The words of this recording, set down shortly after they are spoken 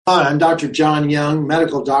Hi, I'm Dr. John Young,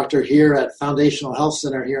 medical doctor here at Foundational Health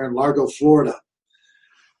Center here in Largo, Florida.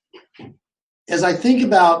 As I think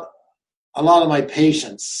about a lot of my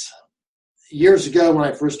patients, years ago when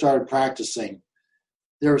I first started practicing,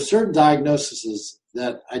 there were certain diagnoses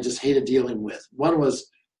that I just hated dealing with. One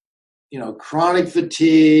was, chronic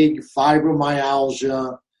fatigue,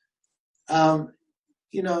 fibromyalgia,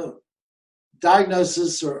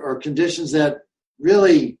 diagnosis or conditions that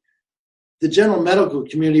really the general medical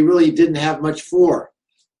community really didn't have much for.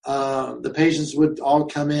 The patients would all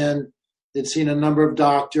come in, they'd seen a number of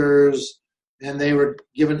doctors, and they were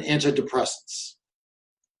given antidepressants.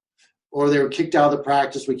 Or they were kicked out of the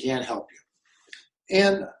practice, we can't help you.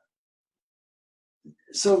 And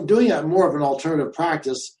so doing more of an alternative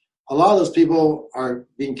practice, a lot of those people are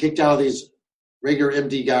being kicked out of these regular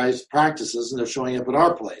MD guys' practices, and they're showing up at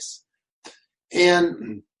our place.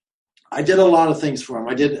 And I did a lot of things for them.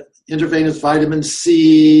 I did intravenous vitamin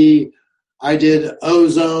C. I did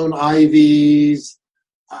ozone IVs.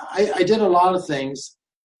 I did a lot of things,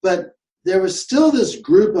 but there was still this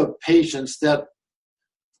group of patients that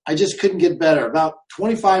I just couldn't get better. About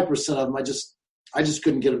 25% of them, I just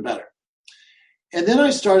couldn't get them better. And then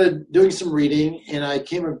I started doing some reading, and I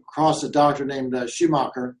came across a doctor named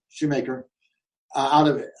Shoemaker, out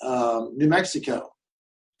of New Mexico,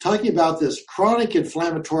 talking about this chronic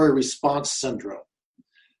inflammatory response syndrome,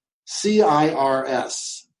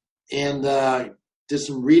 CIRS, and did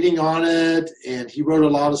some reading on it, and he wrote a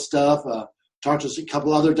lot of stuff, talked to a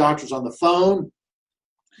couple other doctors on the phone,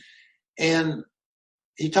 and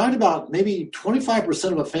he talked about maybe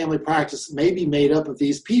 25% of a family practice may be made up of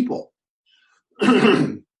these people.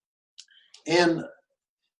 And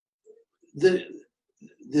the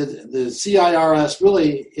CIRS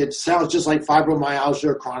really, it sounds just like fibromyalgia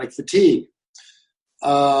or chronic fatigue.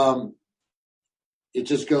 It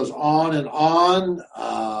just goes on and on,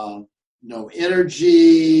 no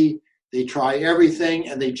energy, they try everything,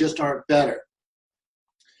 and they just aren't better.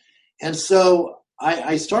 And so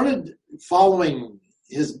I started following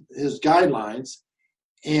his guidelines,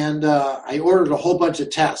 and I ordered a whole bunch of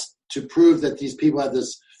tests to prove that these people had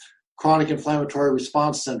this chronic inflammatory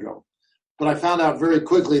response syndrome. But I found out very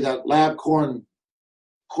quickly that LabCorp and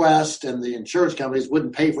Quest and the insurance companies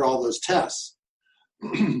wouldn't pay for all those tests.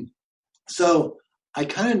 So I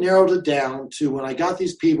kind of narrowed it down to when I got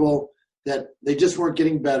these people that they just weren't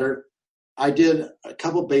getting better, I did a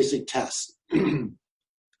couple basic tests.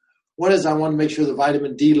 One is I wanted to make sure the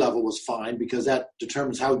vitamin D level was fine because that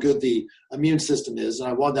determines how good the immune system is, and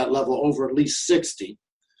I wanted that level over at least 60.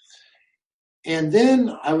 And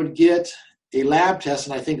then I would get a lab test,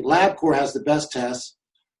 and I think LabCorp has the best test,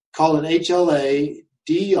 called an HLA-DR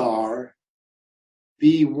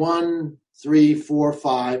B1345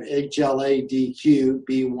 HLA-DQ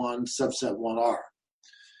B1 subset 1R.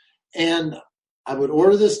 And I would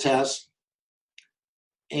order this test,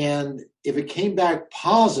 and if it came back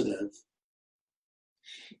positive,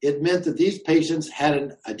 it meant that these patients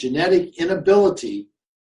had a genetic inability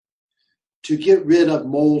to get rid of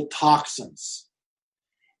mold toxins.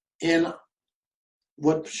 And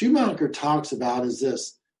what Shoemaker talks about is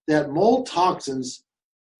this, that mold toxins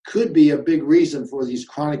could be a big reason for these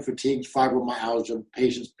chronic fatigue, fibromyalgia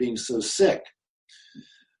patients being so sick.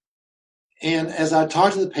 And as I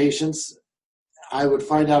talked to the patients, I would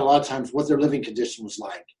find out a lot of times what their living condition was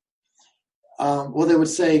like. Well, they would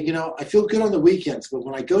say, I feel good on the weekends, but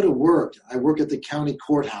when I go to work, I work at the county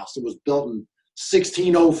courthouse. It was built in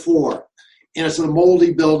 1604, and it's a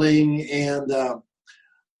moldy building, and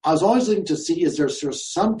I was always looking to see, is there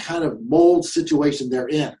some kind of mold situation they're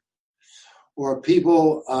in? Or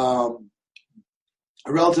people,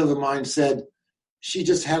 a relative of mine said she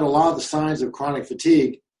just had a lot of the signs of chronic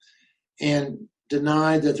fatigue and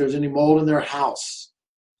denied that there's any mold in their house.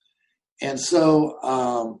 And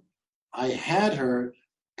so I had her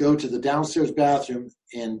go to the downstairs bathroom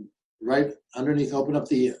and right underneath, open up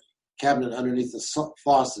the cabinet underneath the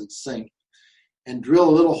faucet sink and drill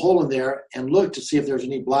a little hole in there and look to see if there's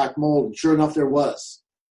any black mold. And sure enough, there was.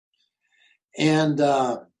 And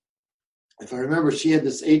if I remember, she had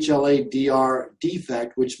this HLA-DR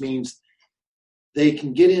defect, which means they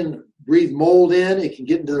can breathe mold in, it can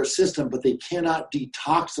get into their system, but they cannot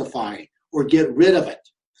detoxify or get rid of it.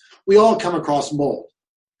 We all come across mold.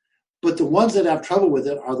 But the ones that have trouble with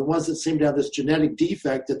it are the ones that seem to have this genetic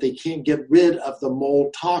defect that they can't get rid of the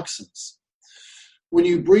mold toxins. When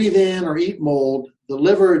you breathe in or eat mold, the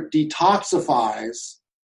liver detoxifies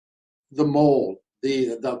the mold,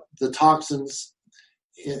 the toxins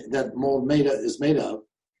that mold is made of,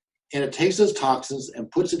 and it takes those toxins and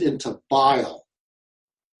puts it into bile.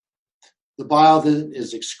 The bile then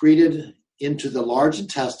is excreted into the large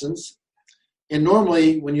intestines. And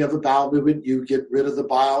normally when you have a bowel movement, you get rid of the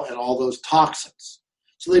bile and all those toxins,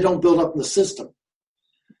 so they don't build up in the system.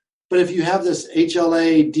 But if you have this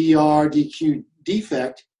HLA-DR-DQ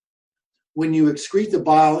defect, when you excrete the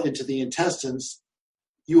bile into the intestines,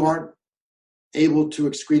 you aren't able to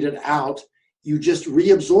excrete it out. You just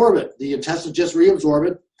reabsorb it. The intestines just reabsorb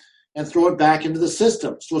it and throw it back into the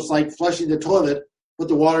system. So it's like flushing the toilet, but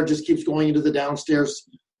the water just keeps going into the downstairs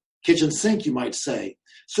kitchen sink, you might say.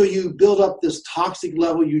 So you build up this toxic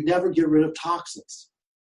level. You never get rid of toxins.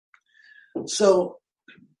 So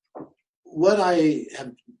what I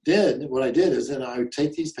did is then I would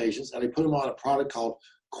take these patients and I put them on a product called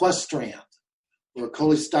Questrand, or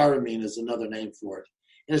cholestyramine is another name for it.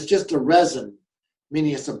 And it's just a resin,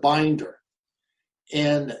 meaning it's a binder.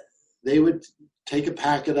 And they would take a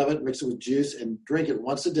packet of it, mix it with juice, and drink it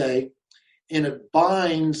once a day. And it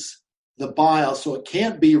binds the bile so it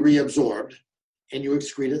can't be reabsorbed, and you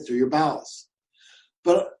excrete it through your bowels.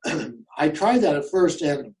 But I tried that at first,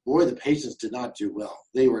 and boy, the patients did not do well.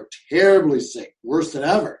 They were terribly sick, worse than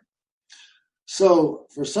ever. So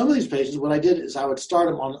for some of these patients, what I did is I would start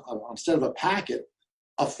them on instead of a packet,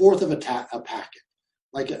 a fourth of a packet,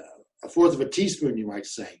 like a fourth of a teaspoon, you might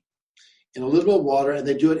say, in a little bit of water, and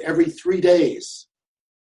they do it every 3 days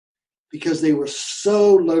because they were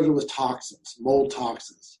so loaded with toxins, mold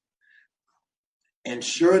toxins. And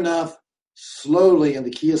sure enough, slowly, and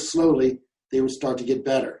the key is slowly, they would start to get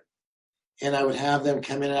better. And I would have them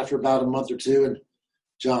come in after about a month or two, and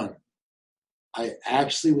John, I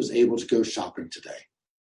actually was able to go shopping today.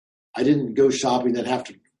 I didn't go shopping, then have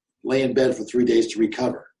to lay in bed for 3 days to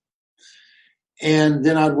recover. And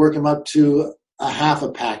then I'd work them up to a half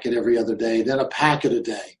a packet every other day, then a packet a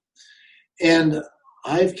day. And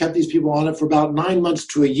I've kept these people on it for about 9 months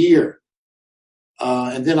to a year.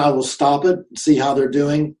 And then I will stop it and see how they're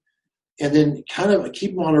doing, and then kind of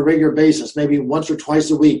keep them on a regular basis, maybe once or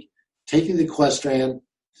twice a week, taking the Questrand,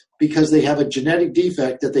 because they have a genetic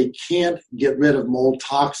defect that they can't get rid of mold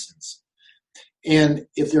toxins. And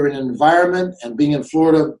if they're in an environment, and being in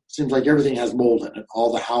Florida, seems like everything has mold in it,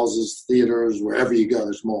 all the houses, theaters, wherever you go,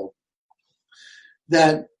 there's mold.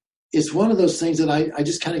 That it's one of those things that I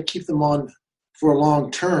just kind of keep them on for a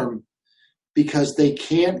long term, because they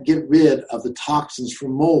can't get rid of the toxins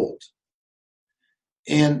from mold.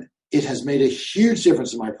 And it has made a huge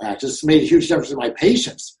difference in my practice. It's made a huge difference in my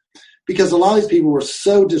patients, because a lot of these people were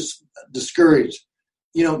so discouraged.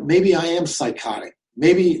 You know, maybe I am psychotic.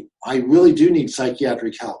 Maybe I really do need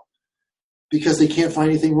psychiatric help, because they can't find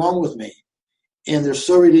anything wrong with me. And they're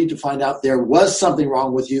so relieved to find out there was something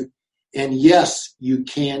wrong with you. And yes, you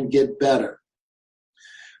can get better.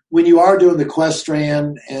 When you are doing the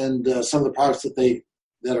Questrand and some of the products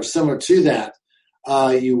that are similar to that,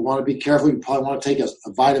 you want to be careful. You probably want to take a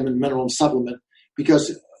vitamin, mineral, and supplement,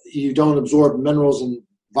 because you don't absorb minerals and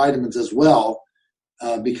vitamins as well,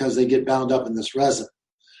 because they get bound up in this resin.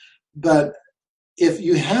 But if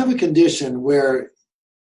you have a condition where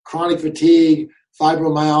chronic fatigue,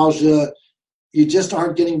 fibromyalgia, you just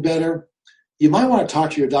aren't getting better, you might want to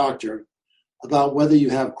talk to your doctor about whether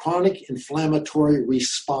you have chronic inflammatory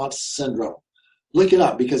response syndrome. Look it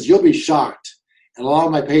up, because you'll be shocked. And a lot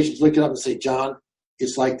of my patients look it up and say, John,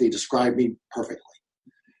 it's like they describe me perfectly.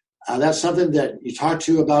 That's something that you talk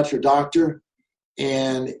to about your doctor,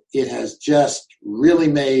 and it has just really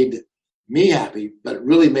made me happy, but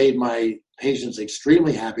really made my patients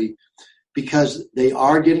extremely happy, because they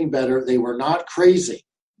are getting better. They were not crazy.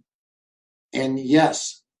 And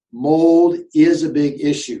yes, mold is a big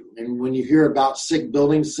issue. And when you hear about sick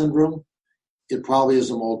building syndrome, it probably is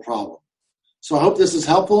a mold problem. So I hope this is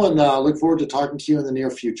helpful, and look forward to talking to you in the near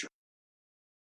future.